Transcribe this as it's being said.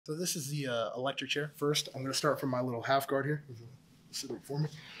So this is the electric chair. First, I'm going to start from my little half guard here. Sit up for me.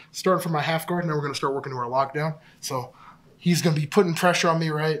 Start from my half guard, and then we're going to start working to our lockdown. So he's going to be putting pressure on me,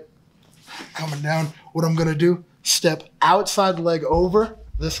 right? Coming down. What I'm going to do, step outside leg over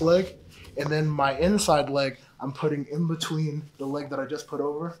this leg, and then my inside leg, I'm putting in between the leg that I just put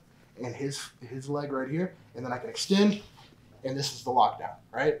over and his leg right here, and then I can extend, and this is the lockdown,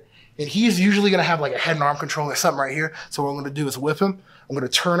 right? And he's usually going to have like a head and arm control or something right here. So what I'm going to do is whip him. I'm going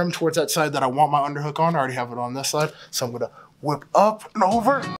to turn him towards that side that I want my underhook on. I already have it on this side. So I'm going to whip up and over.